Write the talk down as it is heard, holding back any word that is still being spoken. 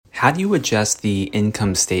How do you adjust the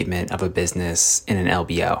income statement of a business in an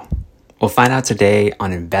LBO? We'll find out today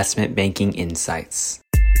on Investment Banking Insights.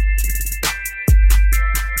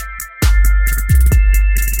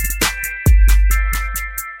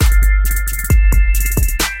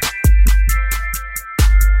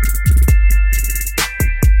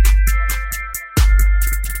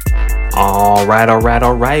 All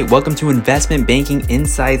right. Welcome to Investment Banking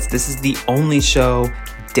Insights. This is the only show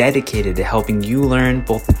dedicated to helping you learn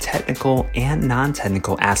both the technical and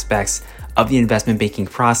non-technical aspects of the investment banking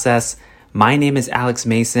process. My name is Alex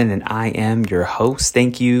Mason and I am your host.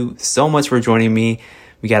 Thank you so much for joining me.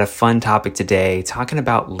 We got a fun topic today talking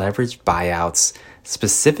about leveraged buyouts,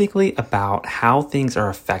 specifically about how things are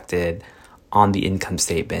affected on the income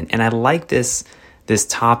statement. And I like this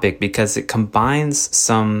topic because it combines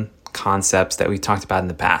some concepts that we talked about in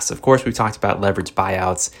the past. Of course, we've talked about leveraged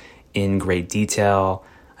buyouts in great detail,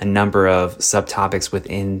 a number of subtopics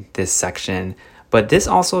within this section, but this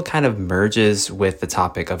also kind of merges with the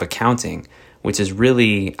topic of accounting, which is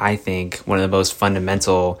really, I think, one of the most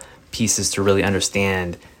fundamental pieces to really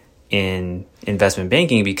understand in investment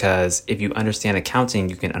banking, because if you understand accounting,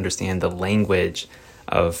 you can understand the language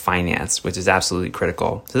of finance, which is absolutely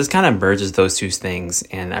critical. So this kind of merges those two things,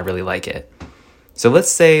 and I really like it. So let's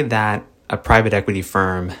say that a private equity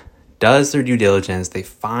firm does their due diligence, they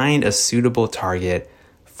find a suitable target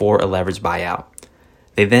for a leveraged buyout.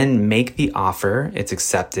 They then make the offer, it's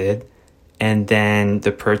accepted, and then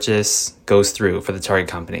the purchase goes through for the target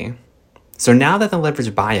company. So now that the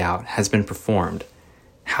leveraged buyout has been performed,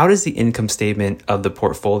 how does the income statement of the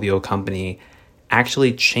portfolio company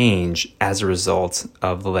actually change as a result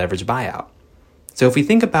of the leveraged buyout? So if we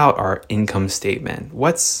think about our income statement,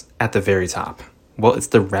 what's at the very top? Well, it's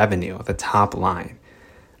the revenue, the top line.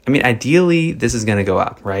 I mean, ideally, this is going to go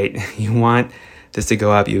up, right? You want this to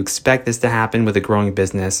go up. You expect this to happen with a growing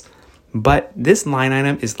business. But this line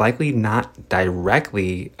item is likely not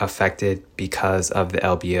directly affected because of the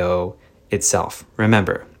LBO itself.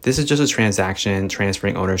 Remember, this is just a transaction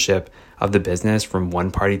transferring ownership of the business from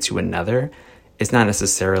one party to another. It's not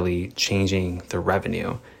necessarily changing the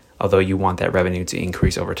revenue, although you want that revenue to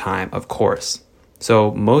increase over time, of course.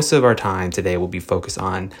 So most of our time today will be focused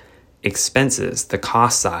on expenses, the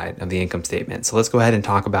cost side of the income statement. So let's go ahead and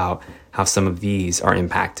talk about how some of these are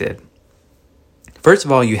impacted. First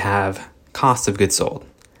of all, you have cost of goods sold.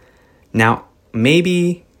 Now,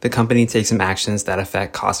 maybe the company takes some actions that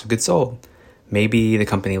affect cost of goods sold. Maybe the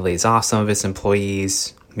company lays off some of its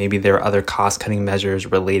employees. Maybe there are other cost-cutting measures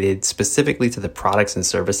related specifically to the products and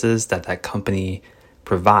services that company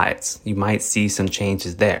provides. You might see some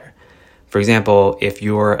changes there. For example, if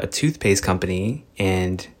you're a toothpaste company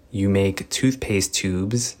and you make toothpaste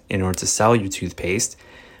tubes in order to sell your toothpaste,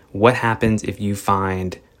 what happens if you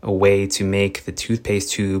find a way to make the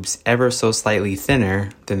toothpaste tubes ever so slightly thinner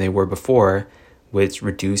than they were before, which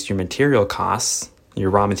reduced your material costs, your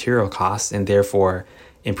raw material costs, and therefore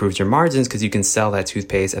improves your margins because you can sell that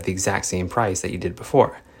toothpaste at the exact same price that you did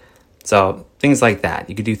before. So things like that.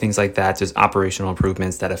 You could do things like that, just operational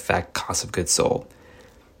improvements that affect cost of goods sold.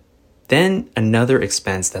 Then another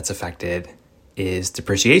expense that's affected is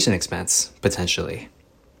depreciation expense, potentially.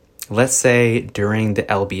 Let's say during the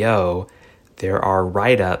LBO, there are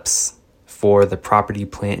write-ups for the property,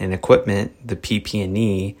 plant, and equipment, the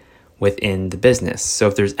PP&E, within the business. So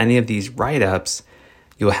if there's any of these write-ups,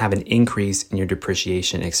 you'll have an increase in your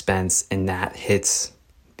depreciation expense, and that hits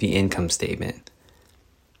the income statement.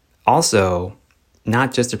 Also,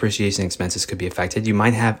 not just depreciation expenses could be affected. You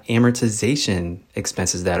might have amortization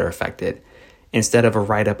expenses that are affected. Instead of a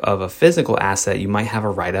write-up of a physical asset, you might have a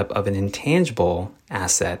write-up of an intangible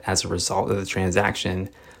asset as a result of the transaction,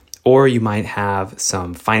 or you might have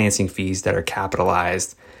some financing fees that are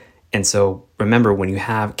capitalized. And so remember, when you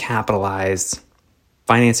have capitalized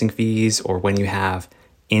financing fees or when you have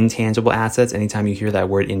intangible assets, anytime you hear that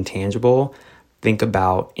word intangible, think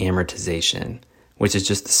about amortization, which is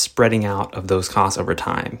just the spreading out of those costs over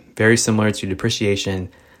time. Very similar to depreciation,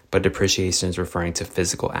 but depreciation is referring to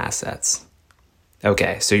physical assets.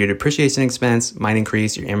 Okay, so your depreciation expense might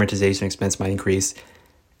increase, your amortization expense might increase.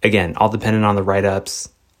 Again, all dependent on the write-ups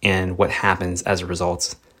and what happens as a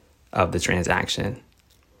result of the transaction.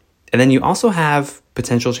 And then you also have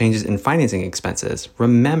potential changes in financing expenses.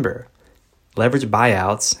 Remember, leveraged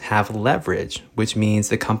buyouts have leverage, which means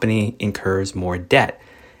the company incurs more debt.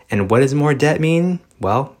 And what does more debt mean?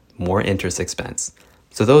 Well, more interest expense.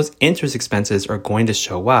 So those interest expenses are going to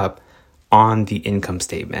show up on the income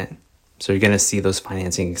statement. So you're going to see those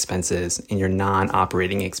financing expenses in your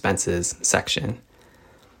non-operating expenses section.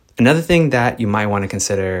 Another thing that you might want to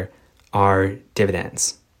consider are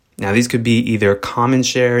dividends. Now, these could be either common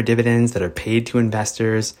share dividends that are paid to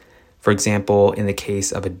investors. For example, in the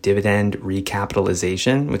case of a dividend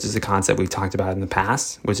recapitalization, which is a concept we've talked about in the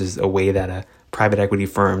past, which is a way that a private equity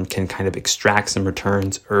firm can kind of extract some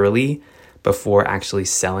returns early before actually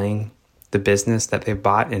selling the business that they've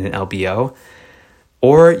bought in an LBO.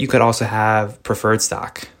 Or you could also have preferred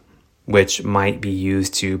stock, which might be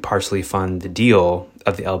used to partially fund the deal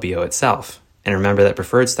of the LBO itself. And remember that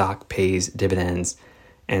preferred stock pays dividends,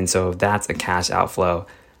 and so that's a cash outflow.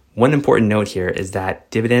 One important note here is that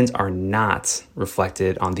dividends are not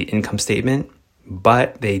reflected on the income statement,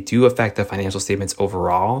 but they do affect the financial statements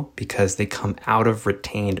overall because they come out of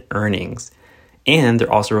retained earnings, and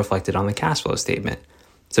they're also reflected on the cash flow statement.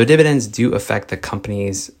 So dividends do affect the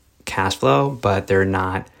company's cash flow, but they're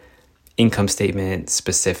not income statement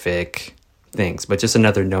specific things. But just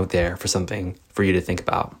another note there for something for you to think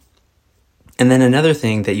about. And then another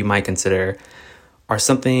thing that you might consider are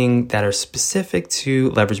something that are specific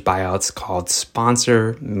to leverage buyouts called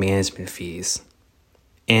sponsor management fees.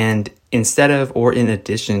 And instead of or in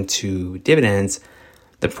addition to dividends,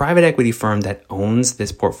 the private equity firm that owns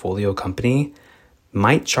this portfolio company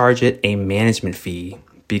might charge it a management fee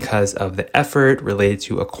because of the effort related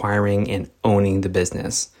to acquiring and owning the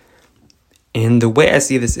business. And the way I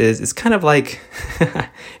see this is kind of like,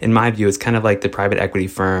 in my view, it's kind of like the private equity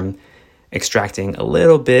firm extracting a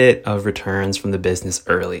little bit of returns from the business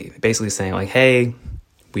early. Basically saying like, hey,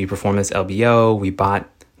 we performed this LBO, we bought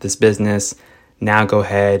this business, now go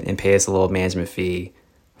ahead and pay us a little management fee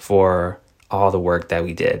for all the work that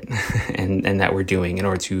we did and that we're doing in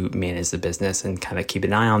order to manage the business and kind of keep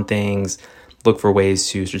an eye on things, look for ways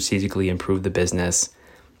to strategically improve the business.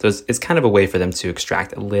 So it's kind of a way for them to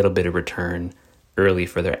extract a little bit of return early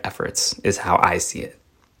for their efforts, is how I see it.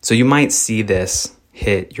 So you might see this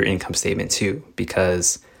hit your income statement too,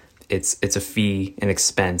 because it's a fee, an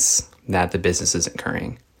expense that the business is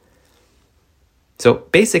incurring. So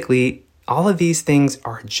basically, all of these things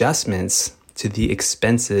are adjustments to the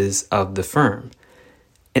expenses of the firm.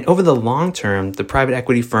 And over the long term, the private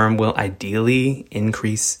equity firm will ideally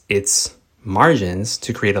increase its margins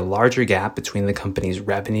to create a larger gap between the company's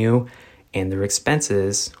revenue and their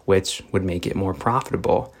expenses, which would make it more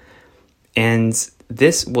profitable. And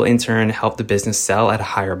this will in turn help the business sell at a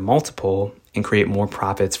higher multiple and create more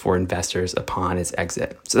profits for investors upon its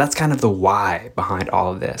exit. So that's kind of the why behind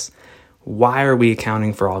all of this. Why are we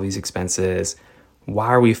accounting for all these expenses? Why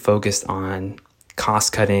are we focused on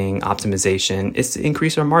cost cutting, optimization? It's to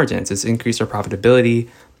increase our margins, it's to increase our profitability.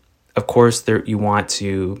 Of course, you want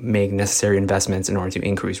to make necessary investments in order to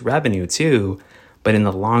increase revenue too, but in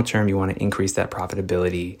the long term, you want to increase that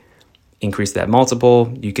profitability, increase that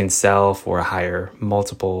multiple. You can sell for a higher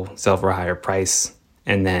multiple, sell for a higher price,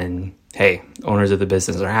 and then, hey, owners of the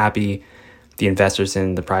business are happy. The investors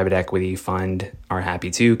in the private equity fund are happy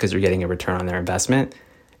too because they're getting a return on their investment,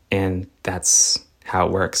 and that's how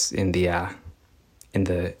it works in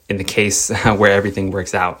the case where everything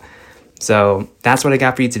works out. So that's what I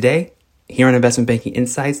got for you today here on Investment Banking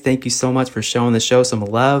Insights. Thank you so much for showing the show some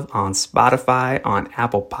love on Spotify, on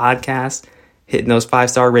Apple Podcasts, hitting those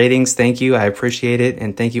 5-star ratings. Thank you. I appreciate it.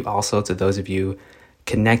 And thank you also to those of you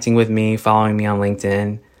connecting with me, following me on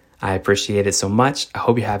LinkedIn. I appreciate it so much. I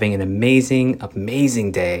hope you're having an amazing,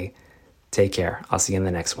 amazing day. Take care. I'll see you in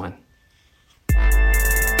the next one.